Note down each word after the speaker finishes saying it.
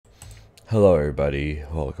Hello everybody,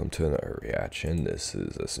 welcome to another reaction. This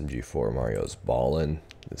is SMG4 Mario's Ballin.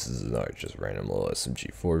 This is another just random little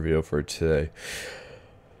SMG4 video for today.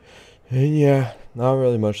 And yeah, not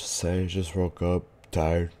really much to say, just woke up,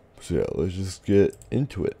 tired. So yeah, let's just get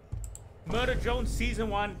into it. Murder Drone Season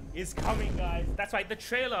 1 is coming, guys. That's right, the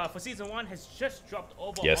trailer for Season 1 has just dropped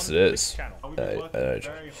over Yes, on it the is. Twitch channel. We've been working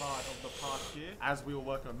very hard over the past year as we were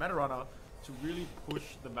working on Meta Runner to really push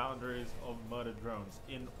the boundaries of murder drones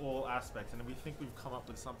in all aspects, and we think we've come up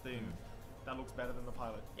with something that looks better than the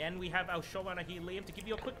pilot. And we have our showrunner here, Liam, to give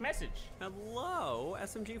you a quick message. Hello,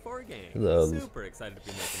 SMG4 gang. Hello. Super excited to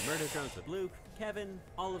be making Murder Drones with Luke, Kevin,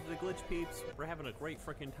 all of the glitch peeps. We're having a great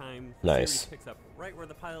freaking time. The Nice. series picks up right where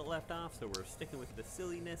the pilot left off, so we're sticking with the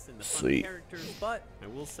silliness and the fun Sweet. characters. But I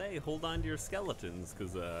will say, hold on to your skeletons,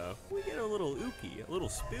 because we get a little ooky, a little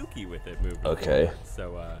spooky with it moving Okay. forward.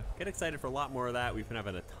 So get excited for a lot more of that. We've been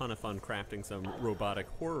having a ton of fun crafting some robotic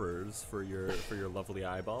horrors for your lovely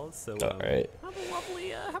eyeballs. So Alright.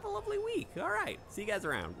 have a lovely week. All right, see you guys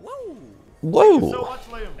around. Whoa. Whoa! Thank you so much,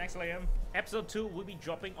 Liam. Thanks, Liam. Episode 2 will be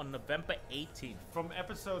dropping on November 18th. From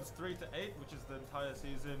episodes 3 to 8, which is the entire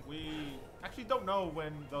season, we actually don't know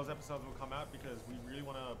when those episodes will come out because we really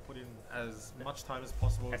want to put in as much time as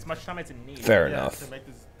possible. As much time as it needs. Fair Yeah, enough. to make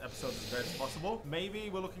this episode as great as possible. Maybe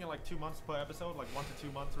we're looking at like 2 months per episode, like 1 to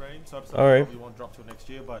 2 months range. So episodes Alright. probably won't drop till next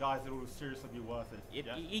year, but guys, it will seriously be worth it.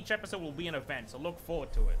 Yeah? Each episode will be an event, so look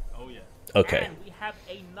forward to it. Oh yeah. Okay. And we have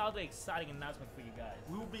another exciting announcement for you guys.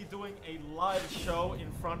 We will be doing a live show in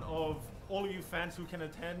front of all of you fans who can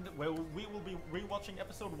attend, where we will be rewatching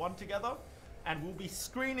episode 1 together, and we'll be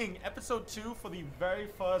screening episode 2 for the very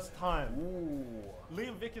first time. Ooh.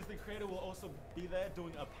 Liam Vickers, the creator, will also be there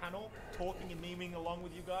doing a panel, talking and memeing along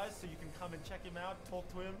with you guys, so you can come and check him out, talk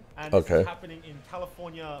to him. And this is happening in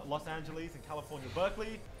California, Los Angeles, and California,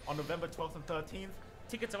 Berkeley, on November 12th and 13th.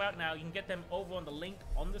 Tickets are out now. You can get them over on the link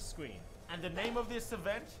on the screen. And the name of this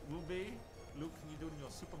event will be, Luke, can you do it in your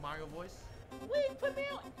Super Mario voice? We premiere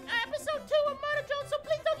episode 2 of Murder Drone, so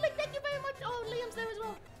please don't leave. Thank you very much. Oh, Liam's there as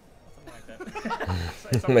well.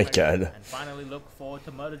 Something like that. Oh my God. And finally, look forward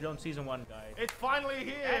to Murder Drone Season 1, guys. It's finally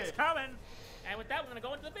here! It's coming. And with that, we're going to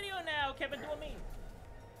go into the video now. Kevin, do a meme.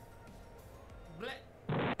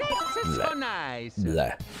 Bleh. So nice.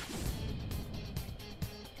 Blah.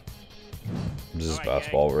 This is All right,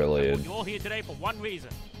 basketball gang. related. You're all here today for one reason.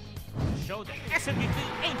 To show that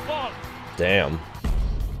SMG4 ain't falling. Damn.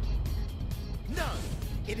 No,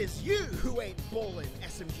 it is you who ain't bowling,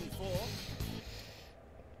 SMG4.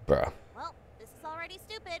 Bruh. Well, this is already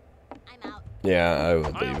stupid. I'm out. Yeah, I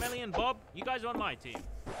would Hi, leave. Melly and Bob. You guys are on my team.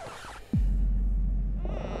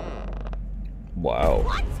 Wow.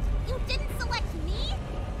 What? You didn't select me?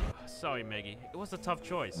 Sorry, Maggie. It was a tough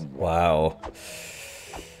choice. Wow.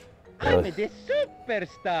 I'm the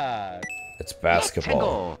superstar. It's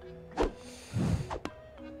basketball.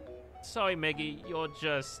 Sorry, Maggie. You're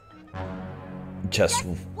just Just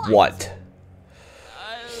what?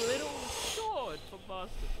 a little short for basketball.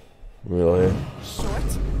 Really? Short?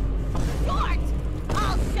 Short!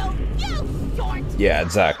 I'll show you short! Yeah,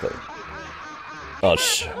 exactly. Oh,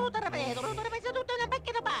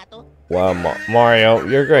 wow, Mario,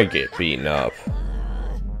 you're gonna get beaten up.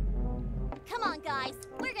 Come on, guys.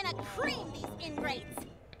 We're gonna cream these ingrates.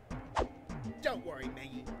 Don't worry,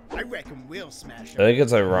 Maggie. I reckon we'll smash I her. think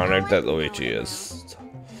it's ironic that Luigi is.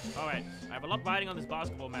 Alright, I have a lot riding on this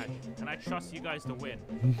basketball match, and I trust you guys to win.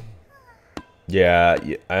 Yeah,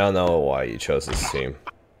 I don't know why you chose this team.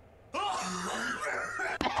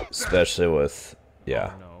 Especially with.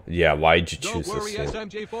 Yeah. Oh, no. Yeah, why'd you Don't choose worry, this team?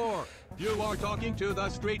 SMG4. You are talking to the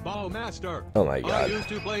street ball master. Oh my I God. used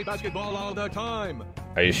to play basketball all the time.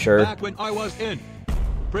 Are you sure? Back when I was in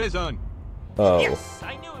prison. Oh, Yes!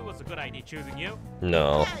 I knew it was a good idea choosing you.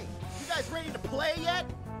 no. Hey, you guys ready to play yet?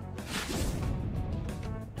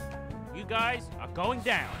 You guys are going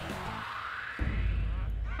down.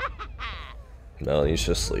 Melanie's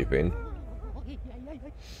just sleeping.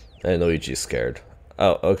 And Luigi's scared.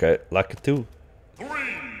 Oh, okay. Lakitu. 3,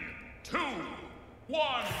 2,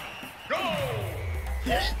 1, go!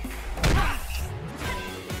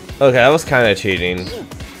 Okay, that was kind of cheating.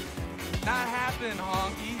 Not happening,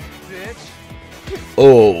 honky, bitch.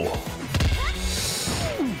 Oh.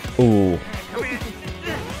 Ooh.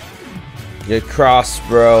 Get crossed,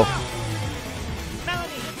 bro.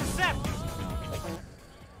 Melanie, intercept!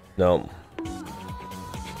 No.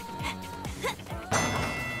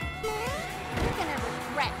 You're gonna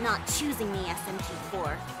regret not choosing me,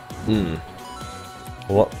 SMG4.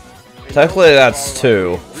 Well, technically that's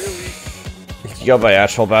 2. If you go by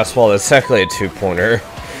actual basketball, that's technically a 2-pointer.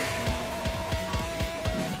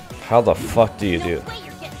 How the fuck do you No do? way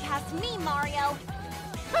you're getting past me,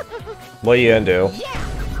 What are you gonna do?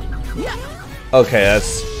 Okay,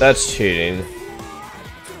 that's cheating.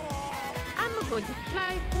 I'm going to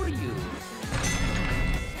fly for you.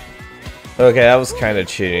 Okay, that was kind of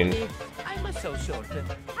cheating. I'm so short.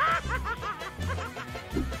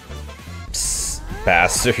 Psst,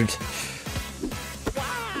 bastard.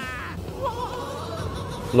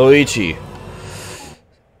 Luigi.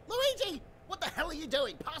 Luigi, what the hell are you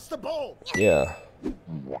doing? Pass the ball. Yeah.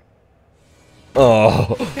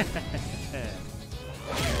 Oh.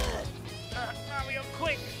 Mario,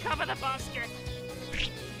 quick, cover the basket.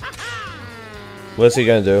 What's he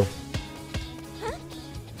gonna do?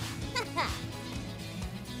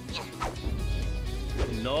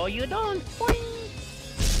 No, you don't.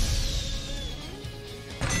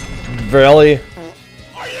 Really?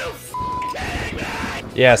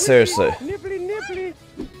 Yeah, seriously. Nibbly.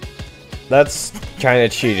 That's kind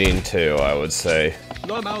of cheating too, I would say.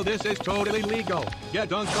 Somehow this is totally legal. Get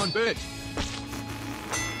dunked on, bitch.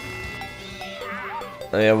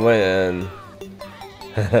 I went in.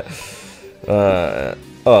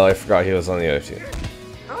 Oh, I forgot he was on the other team.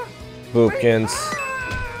 Boopkins.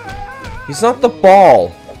 He's not the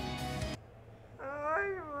ball.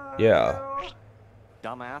 Yeah.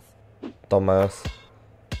 Dumbass. Dumbass.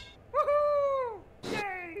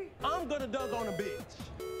 I'm gonna dunk on a bitch.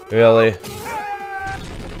 Really?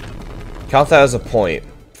 Count that as a point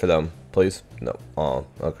for them, please. No. Oh,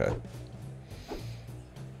 okay.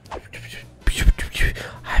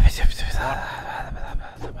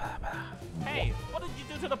 Hey, what did you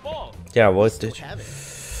do to the ball? Yeah, what did you? Have it,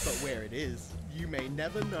 but where it is, you may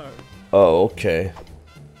never know. Oh, okay.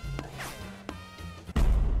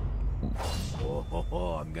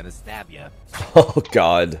 Oh, I'm gonna stab you. Oh,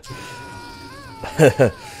 God.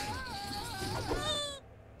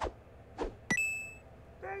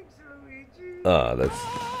 That's...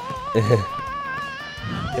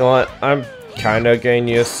 You know what? I'm kind of getting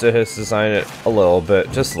used to his design a little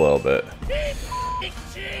bit. Just a little bit.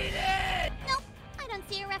 Nope, I don't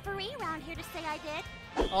see a referee around here to say I did.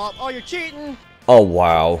 Oh, you're cheating. Oh,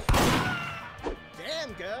 wow.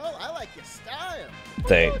 Damn, girl, I like your style.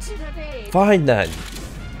 Thanks. Fine then.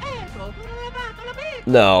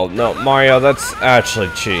 No, Mario, that's actually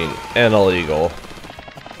cheating and illegal.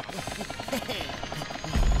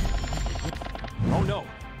 Oh no.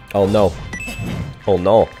 Oh no. Oh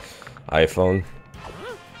no. iPhone.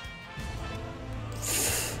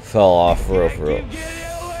 Fell off real for real.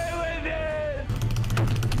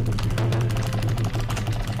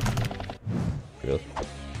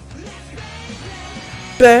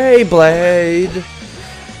 Beyblade!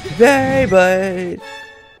 Beyblade!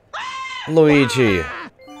 Luigi.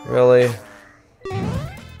 Really?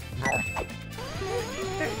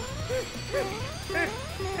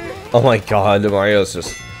 Oh my god, Mario's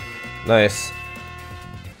just... Nice.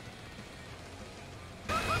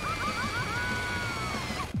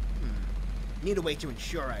 Need a way to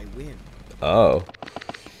ensure I win. Oh.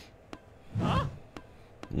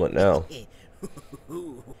 What now? Hey,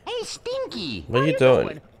 Stinky. What are you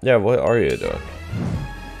doing? Yeah, what are you doing?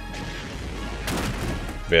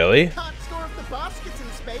 Really? Can't score up the baskets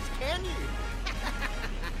in space, can you?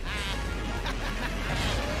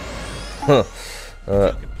 Huh.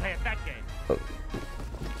 Play at that game.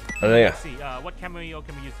 I think Let's see, what cameo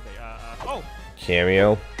can we use today? Oh!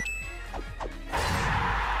 cameo.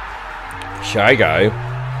 Shy guy.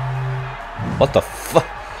 What the fuck?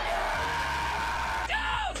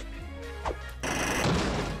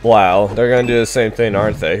 Wow, they're gonna do the same thing,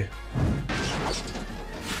 aren't they?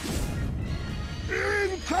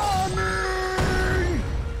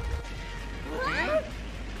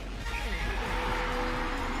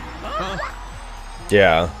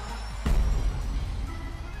 Yeah.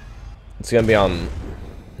 It's gonna be on...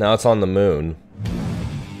 Now it's on the moon.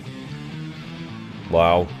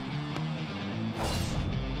 Wow.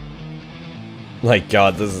 My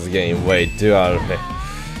god, this is getting way too out of me.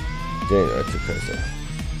 Getting way too crazy.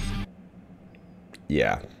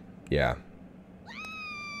 Yeah. Yeah.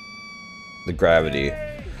 The gravity.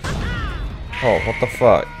 Oh, what the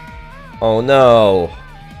fuck? Oh no!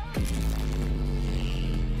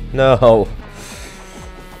 No!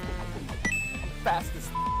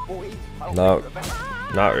 Fastest boy. No,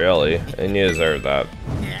 not really. And you deserve that.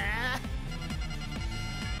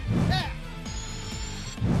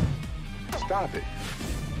 Stop it.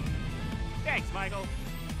 Thanks, Michael.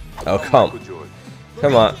 Oh,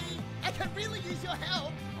 come on. I could really use your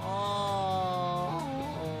help. Oh.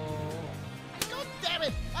 God damn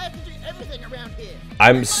it! I have to do everything around here.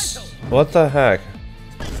 What the heck?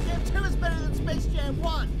 Space Jam 2 is better than Space Jam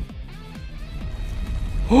 1.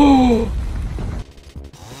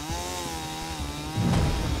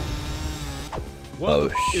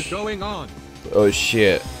 What is going on? Oh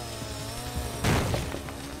shit.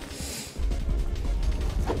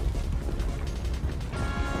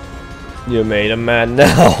 You made a man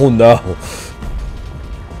now. No.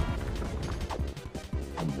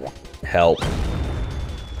 Help.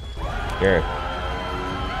 Here.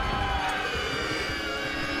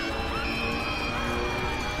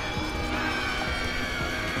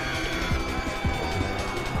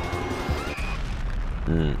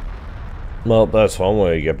 Well, that's one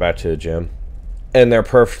way to get back to the gym. And they're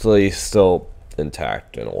perfectly still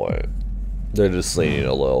intact in a way. They're just leaning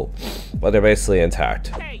a little. But they're basically intact.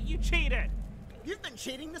 Hey, you cheated! You've been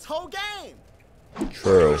cheating this whole game!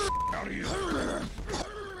 True.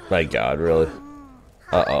 My god, really?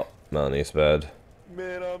 Uh-oh. Melanie's bad.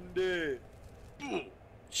 Man, I'm dead.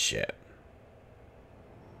 Shit.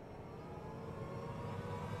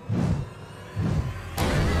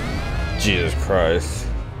 Jesus Christ.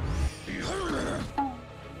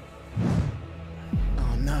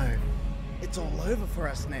 Oh no. It's all over for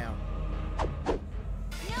us now. No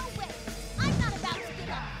way. I'm not about to give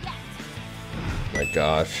up yet. My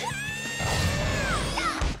gosh.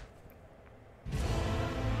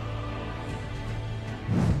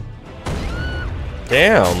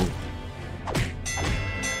 Damn.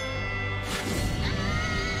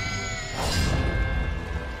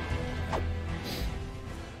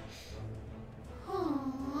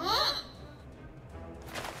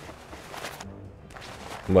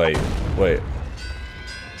 Wait.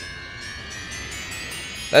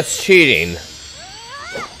 That's cheating.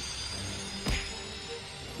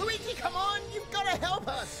 Luigi, come on! You've got to help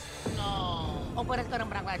us! No. Luigi, we're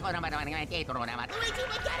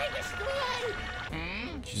getting destroyed!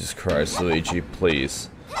 Jesus Christ, Luigi, please.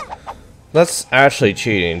 That's actually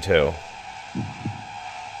cheating, too.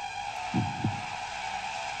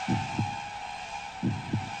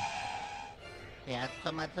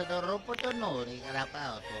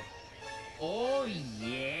 Oh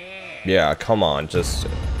yeah! Yeah, come on, just...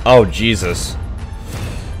 Oh, Jesus.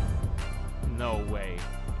 No way.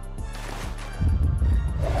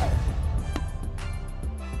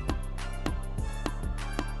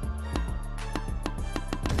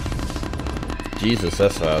 Jesus,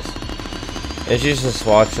 that's fast. And she's just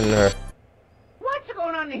watching her. What's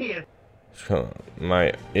going on here?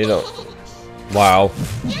 You don't... Wow.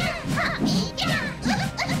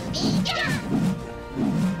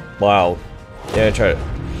 Wow. Yeah, try it.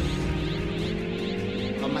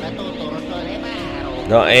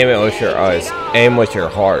 Don't aim it with your eyes. Aim with your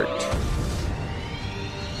heart.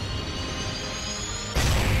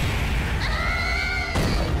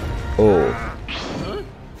 Oh.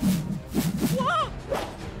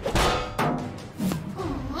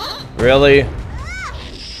 Really?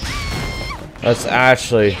 That's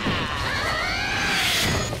actually...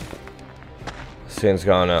 This game's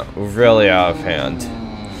gone really out of hand.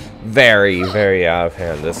 Very, very out of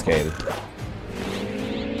hand, this game.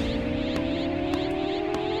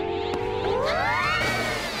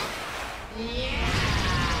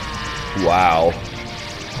 Wow.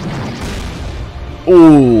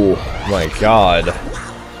 Ooh, my god.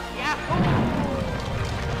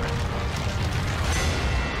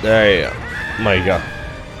 There you go. My god.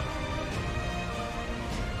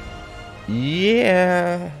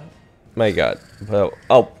 Yeah. My god. Well,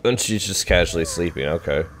 oh, and she's just casually sleeping.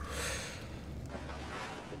 Okay.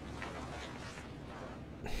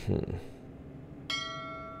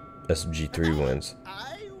 SMG4 wins.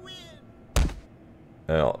 I win!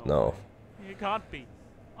 I don't know. You can't be.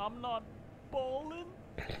 I'm not Ballin.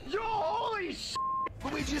 Yo, holy sh**!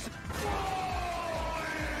 Luigi's...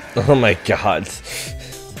 Oh my god.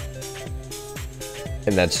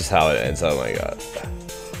 And that's just how it ends. Oh my god.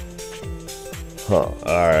 Huh,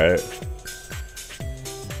 alright.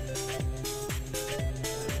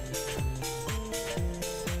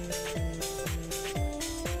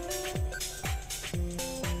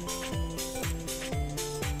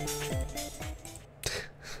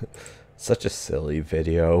 Such a silly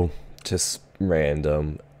video. Just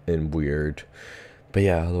random and weird. But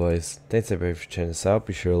yeah, otherwise, thanks everybody for checking us out.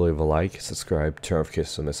 Be sure to leave a like, subscribe, turn on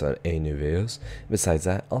notifications to miss out any new videos. Besides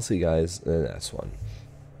that, I'll see you guys in the next one.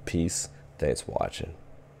 Peace. Thanks for watching.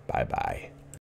 Bye bye.